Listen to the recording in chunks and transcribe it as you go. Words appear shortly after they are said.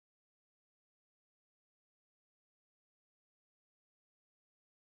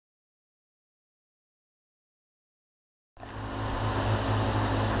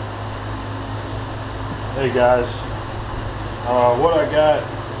Hey guys, what I got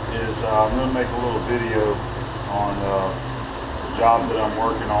is I'm going to make a little video on the job that I'm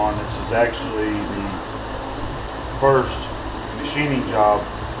working on. This is actually the first machining job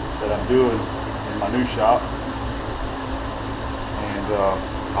that I'm doing in my new shop, and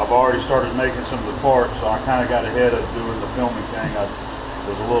I've already started making some of the parts, so I kind of got ahead of doing the filming thing. I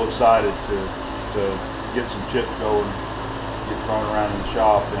was a little excited to get some chips going, get thrown around in the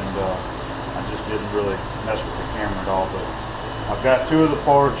shop, and I just didn't really mess with the camera at all. But I've got two of the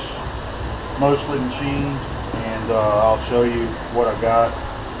parts mostly machined, and I'll show you what I got.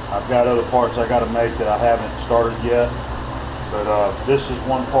 I've got other parts I got to make that I haven't started yet, but this is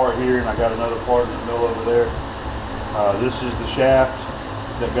one part here, and I got another part in the middle over there. This is the shaft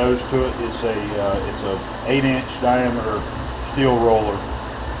that goes to it. It's a 8-inch diameter steel roller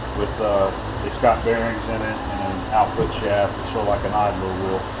with it's got bearings in it and an output shaft. It's sort of like an idler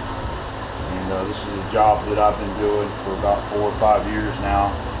wheel. And this is a job that I've been doing for about 4 or 5 years now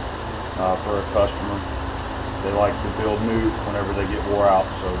for a customer. They like to build new whenever they get wore out,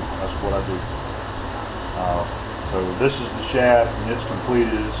 so that's what I do. So this is the shaft, and it's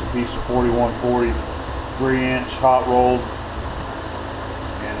completed. It's a piece of 4140 3-inch hot rolled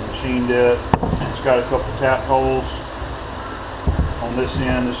and machined it. It's got a couple tap holes on this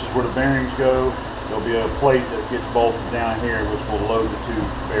end. This is where the bearings go. There'll be a plate that gets bolted down here, which will load the two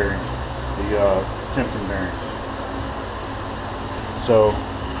bearings, the Timken bearings. So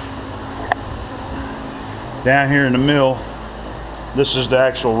down here in the mill, this is the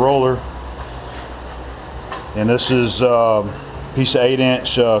actual roller, and this is a piece of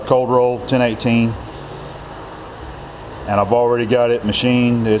 8-inch cold roll 1018, and I've already got it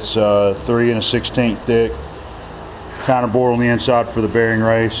machined. It's 3 1/16 thick, counterbore on the inside for the bearing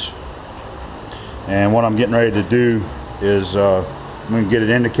race. And what I'm getting ready to do is I'm going to get it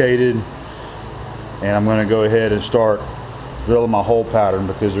indicated, and I'm going to go ahead and start drilling my hole pattern,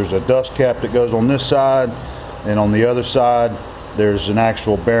 because there's a dust cap that goes on this side, and on the other side there's an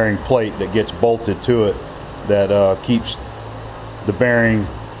actual bearing plate that gets bolted to it that keeps the bearing,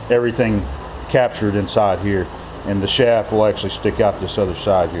 everything captured inside here, and the shaft will actually stick out this other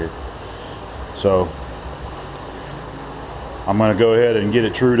side here. So I'm going to go ahead and get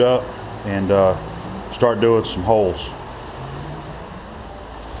it trued up and start doing some holes.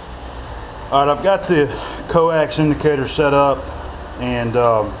 Alright, I've got the coax indicator set up, and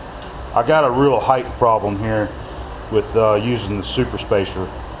I got a real height problem here with using the super spacer.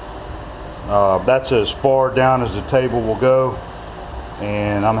 That's as far down as the table will go,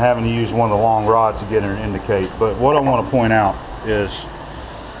 and I'm having to use one of the long rods to get it to indicate. But what I want to point out is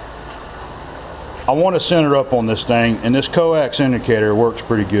I want to center up on this thing, and this coax indicator works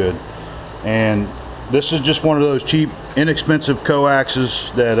pretty good. And this is just one of those cheap, inexpensive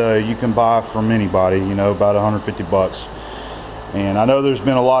coaxes that you can buy from anybody, you know, about 150 bucks. And I know there's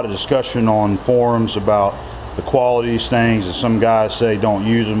been a lot of discussion on forums about the quality of these things, and some guys say don't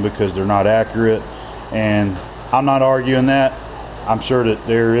use them because they're not accurate. And I'm not arguing that. I'm sure that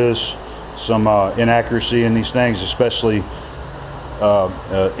there is some inaccuracy in these things, especially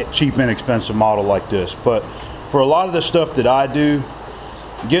a cheap, inexpensive model like this. But for a lot of the stuff that I do,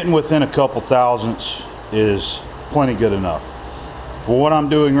 getting within a couple thousandths is plenty good enough. For what I'm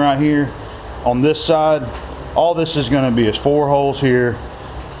doing right here on this side, all this is going to be is 4 holes here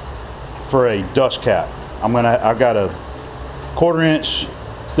for a dust cap. I've got a 1/4 inch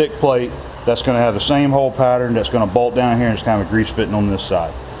thick plate that's going to have the same hole pattern that's going to bolt down here, and it's kind of a grease fitting on this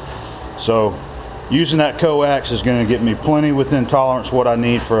side. So using that coax is going to get me plenty within tolerance what I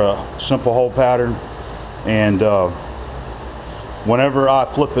need for a simple hole pattern. And whenever I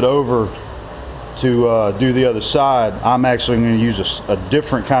flip it over to do the other side, I'm actually going to use a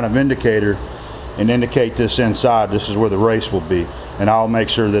different kind of indicator and indicate this inside. This is where the race will be, and I'll make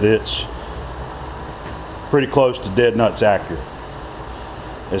sure that it's pretty close to dead nuts accurate,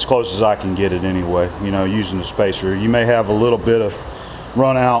 as close as I can get it anyway, you know, using the spacer. You may have a little bit of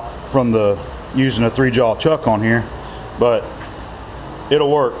run out from using a 3-jaw chuck on here, but it'll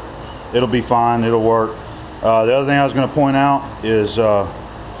work. It'll be fine. It'll work. The other thing I was going to point out is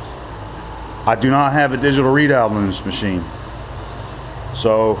I do not have a digital readout on this machine,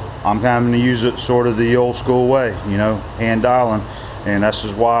 so I'm having to use it sort of the old school way, you know, hand dialing. And this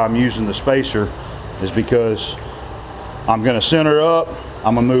is why I'm using the spacer, is because I'm going to center up,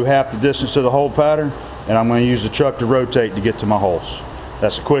 I'm going to move half the distance to the hole pattern, and I'm going to use the chuck to rotate to get to my holes.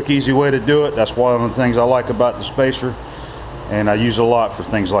 That's a quick, easy way to do it. That's one of the things I like about the spacer, and I use it a lot for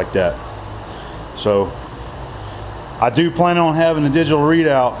things like that. So I do plan on having a digital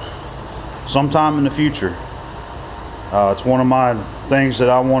readout sometime in the future. It's one of my things that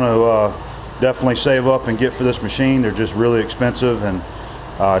I want to definitely save up and get for this machine. They're just really expensive, and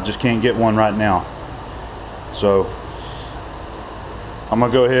just can't get one right now. So I'm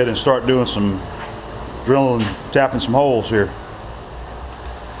gonna go ahead and start doing some drilling, tapping some holes here.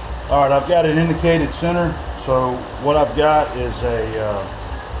 All right, I've got an indicated center. So what I've got is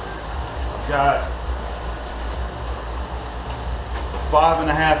I've got a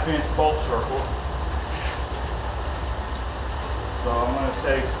 5.5 inch bolt circle. So I'm going to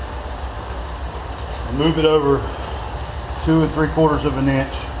take and move it over 2 3/4 of an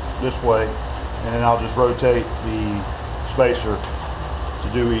inch this way, and then I'll just rotate the spacer to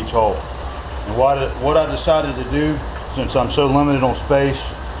do each hole. And what I decided to do, since I'm so limited on space,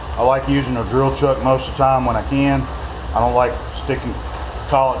 I like using a drill chuck most of the time when I can. I don't like sticking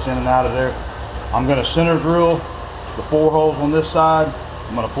collets in and out of there. I'm going to center drill the 4 holes on this side.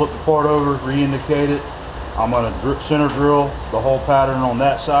 I'm going to flip the part over, re-indicate it. I'm going to center drill the hole pattern on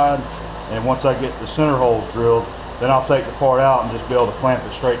that side. And once I get the center holes drilled, then I'll take the part out and just be able to clamp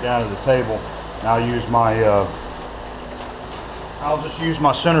it straight down to the table. And I'll use my, I'll just use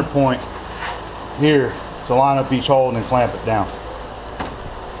my center point here to line up each hole and then clamp it down.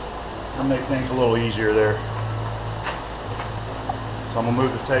 That'll make things a little easier there. So I'm gonna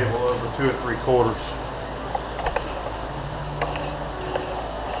move the table over 2 3/4.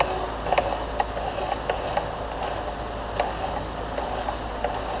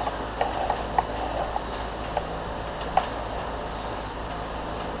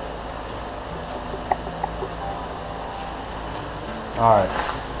 All right,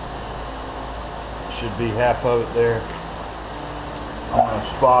 should be half of it there. I'm going to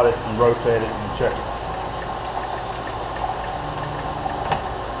spot it and rotate it and check it.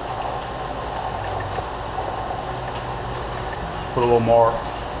 Put a little mark.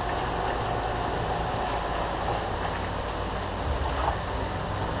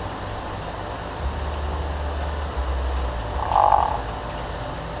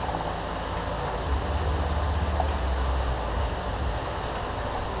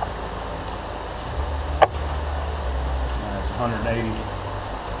 That's 180.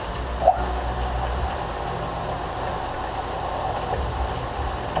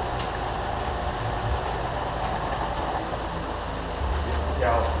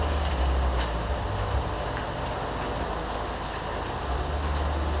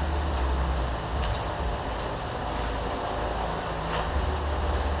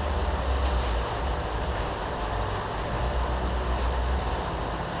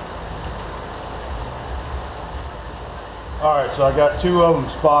 Alright, so I got 2 of them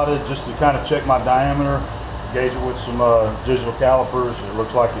spotted just to kind of check my diameter, gauge it with some digital calipers. It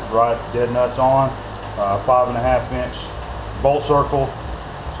looks like it's right dead nuts on. 5.5 inch bolt circle.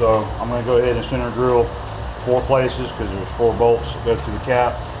 So I'm going to go ahead and center drill 4 places because there's 4 bolts that go through the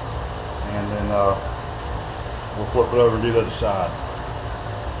cap. And then we'll flip it over and do the other side.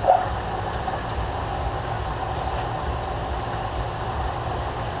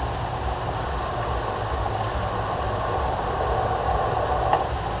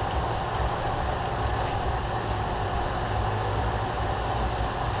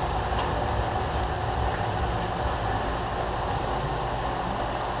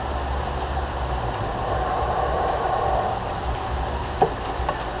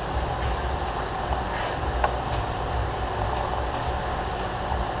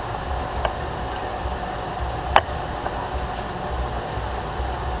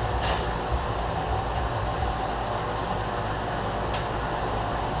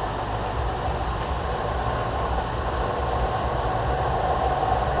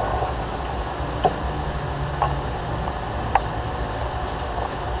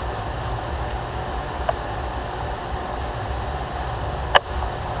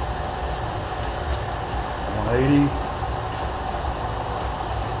 It's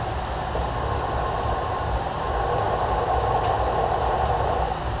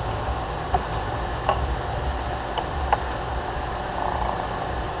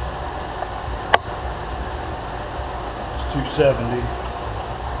 270.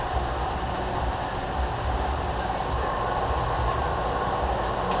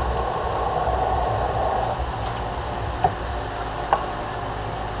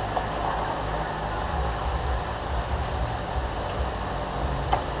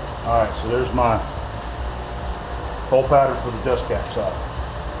 Alright, so there's my hole pattern for the dust cap side.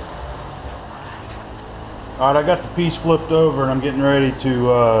 Alright, I got the piece flipped over and I'm getting ready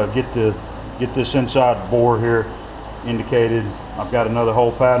to get this inside bore here indicated. I've got another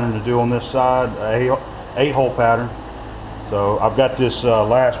hole pattern to do on this side, a 8-hole pattern. So I've got this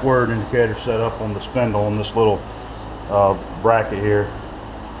last word indicator set up on the spindle on this little bracket here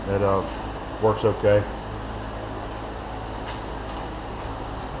that works okay.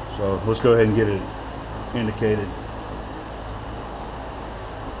 So let's go ahead and get it indicated.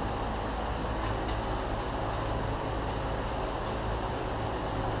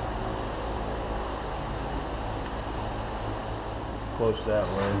 Close that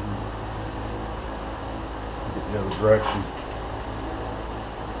way. Get the other direction.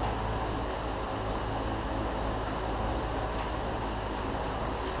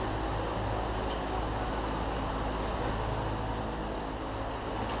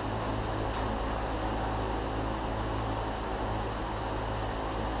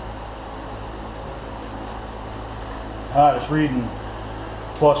 Alright, it's reading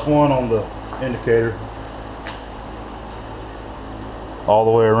 +1 on the indicator all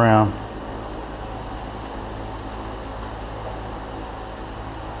the way around.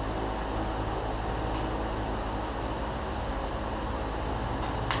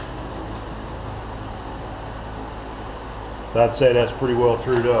 I'd say that's pretty well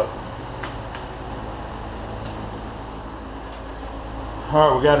trued up.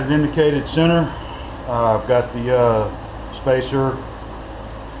 Alright, we got it indicated center. I've got the spacer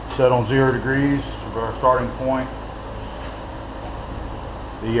set on 0 degrees for our starting point.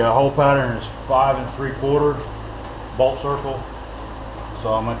 The hole pattern is 5 3/4 bolt circle.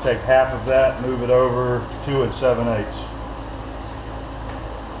 So I'm going to take half of that, move it over to 2 7/8.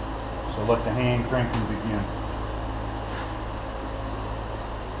 So let the hand cranking begin.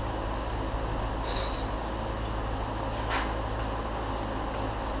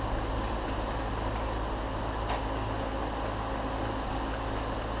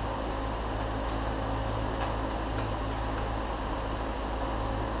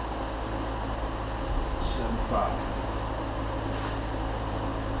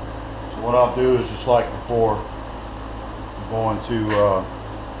 So what I'll do is just like before, I'm going to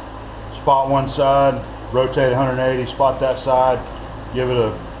spot one side, rotate 180, spot that side, give it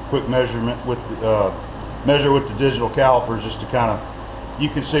a quick measurement with the, measure with the digital calipers just to kind of, you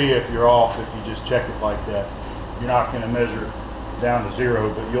can see if you're off if you just check it like that. You're not going to measure it down to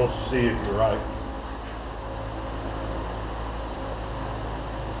 0, but you'll see if you're right.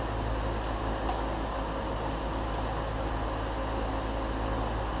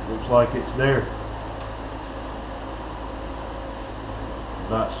 Looks like it's there.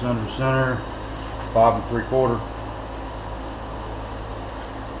 About center, 5 3/4.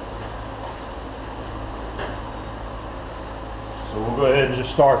 So we'll go ahead and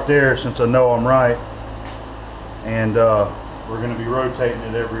just start there since I know I'm right. And we're going to be rotating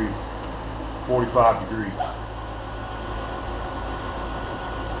it every 45 degrees.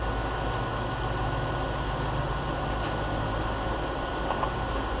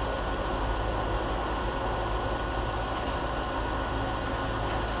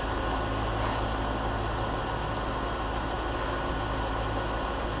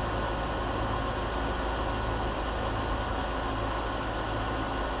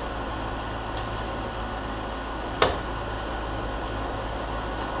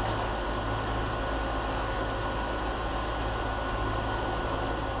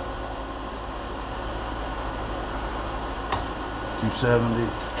 $270.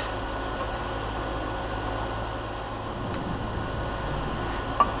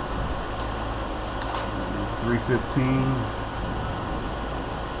 $315.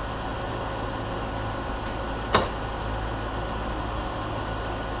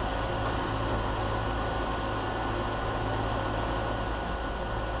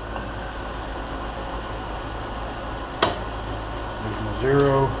 There's my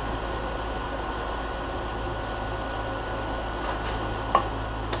 0.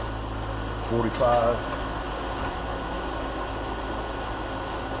 $45.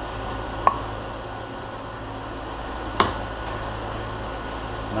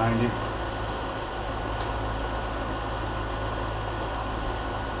 $90.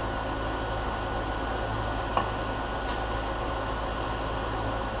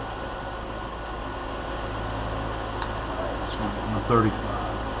 It's going to be 35.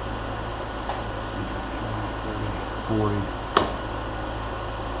 40.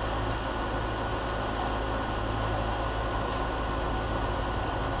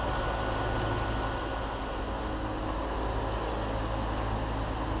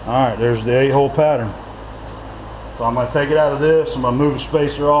 Alright, there's the 8-hole pattern. So I'm going to take it out of this, I'm going to move the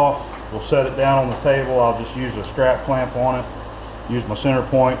spacer off, we'll set it down on the table. I'll just use a strap clamp on it, use my center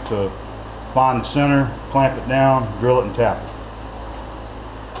point to find the center, clamp it down, drill it and tap it.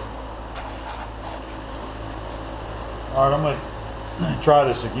 Alright, I'm going to try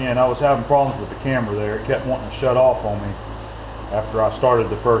this again. I was having problems with the camera there, it kept wanting to shut off on me. after I started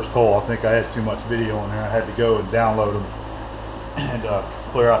the first hole. I think I had too much video in there. I had to go and download them and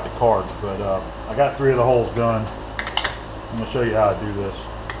clear out the cards. But I got 3 of the holes done. I'm going to show you how I do this.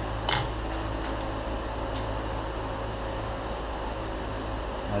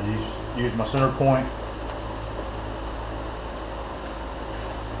 I use my center point.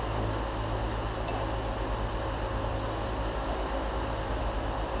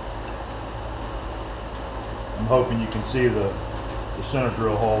 I'm hoping you can see the center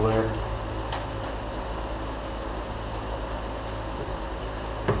drill hole there.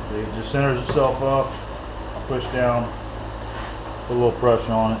 It just centers itself up. I push down, put a little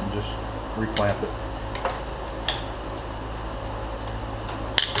pressure on it, and just reclamp it.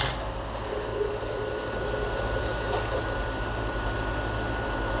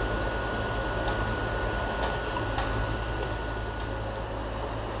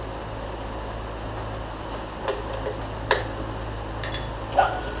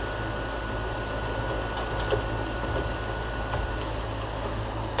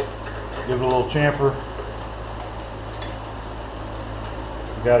 Give it a little chamfer.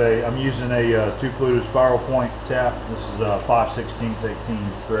 I'm using a 2 fluted spiral point tap. This is 5/16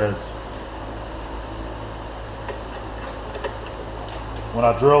 18 threads. When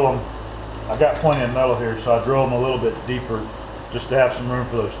I drill them, I got plenty of metal here, so I drill them a little bit deeper just to have some room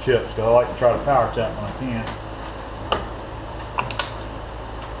for those chips, because I like to try to power tap when I can.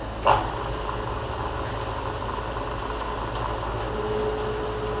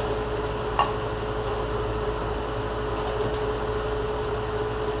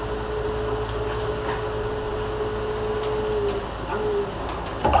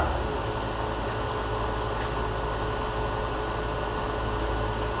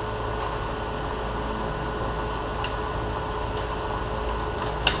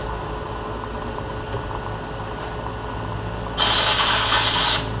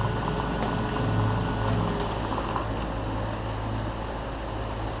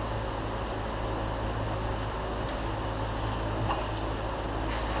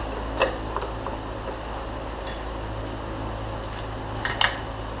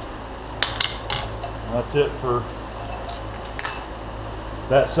 That's it for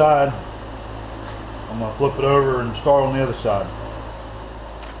that side. I'm going to flip it over and start on the other side.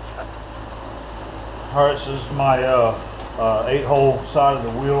 Alright, so this is my 8-hole side of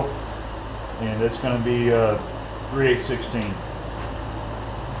the wheel, and it's going to be 3/8/16.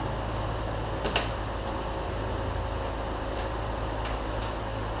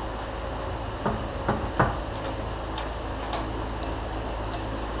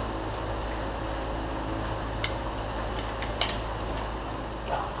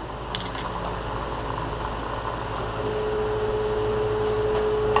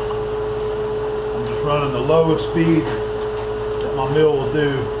 Running the lowest speed that my mill will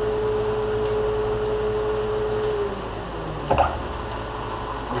do,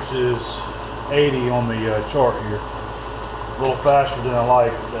 which is 80 on the chart here. A little faster than I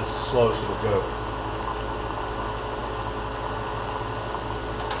like, but that's the slowest it'll go.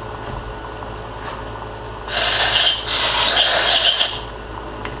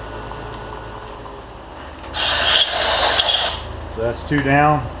 So that's 2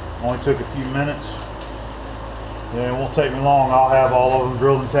 down. Only took a few minutes. Yeah, it won't take me long. I'll have all of them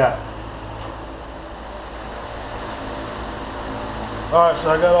drilled and tapped. Alright,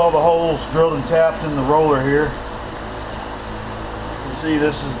 so I got all the holes drilled and tapped in the roller here. You can see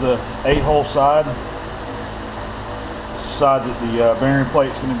this is the 8-hole side. This is the side that the bearing plate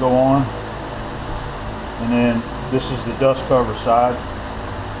is going to go on. And then this is the dust cover side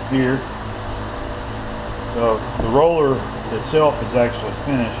here. So the roller itself is actually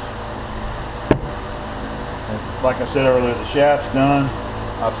finished. Like I said earlier, the shaft's done.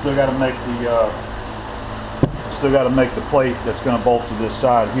 I've still got to make the plate that's going to bolt to this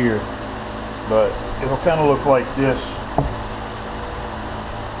side here, but it'll kind of look like this.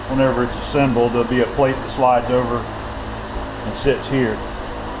 Whenever it's assembled, there'll be a plate that slides over and sits here.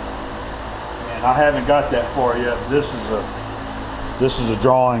 And I haven't got that far yet. This is a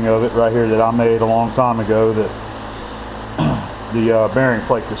drawing of it right here that I made a long time ago. That the bearing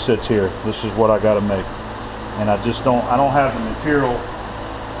plate that sits here. This is what I got to make. And I don't have the material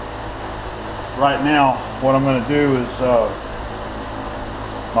right now. What I'm going to do is,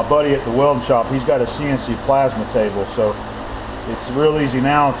 my buddy at the welding shop, he's got a CNC plasma table, so it's real easy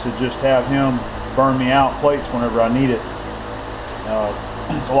now to just have him burn me out plates whenever I need it.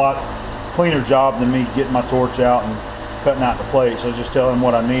 It's a lot cleaner job than me getting my torch out and cutting out the plates. I just tell him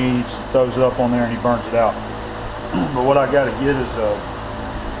what I need, he throws it up on there, and he burns it out. But what I got to get is a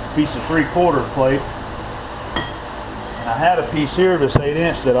piece of 3/4 plate. And I had a piece here, this 8"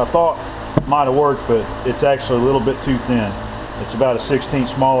 that I thought might have worked, but it's actually a little bit too thin. It's about a 1/16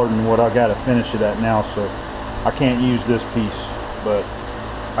 smaller than what I got to finish it at now, so I can't use this piece. But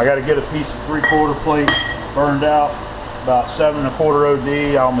I got to get a piece of 3/4 plate burned out, about 7 1/4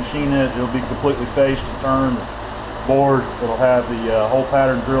 OD. I'll machine it. It'll be completely faced and turned, bored. It'll have the hole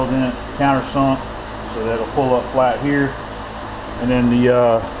pattern drilled in it, countersunk, so that it'll pull up flat here. And then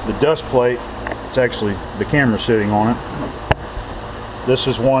the dust plate, it's actually the camera sitting on it. This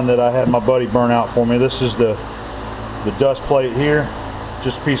is one that I had my buddy burn out for me. This is the dust plate here,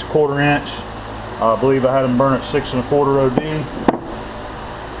 just a piece of 1/4 inch. I believe I had him burn at 6 1/4 OD.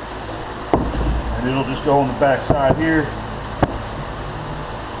 And it'll just go on the back side here,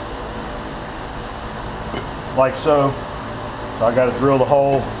 like so. So I got to drill the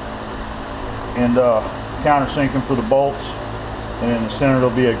hole and countersink them for the bolts. And in the center there'll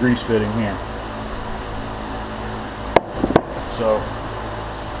be a grease fitting here. So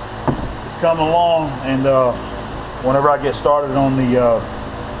coming along, and whenever I get started on the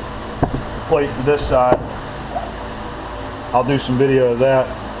plate for this side, I'll do some video of that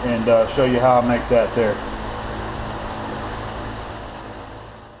and show you how I make that there.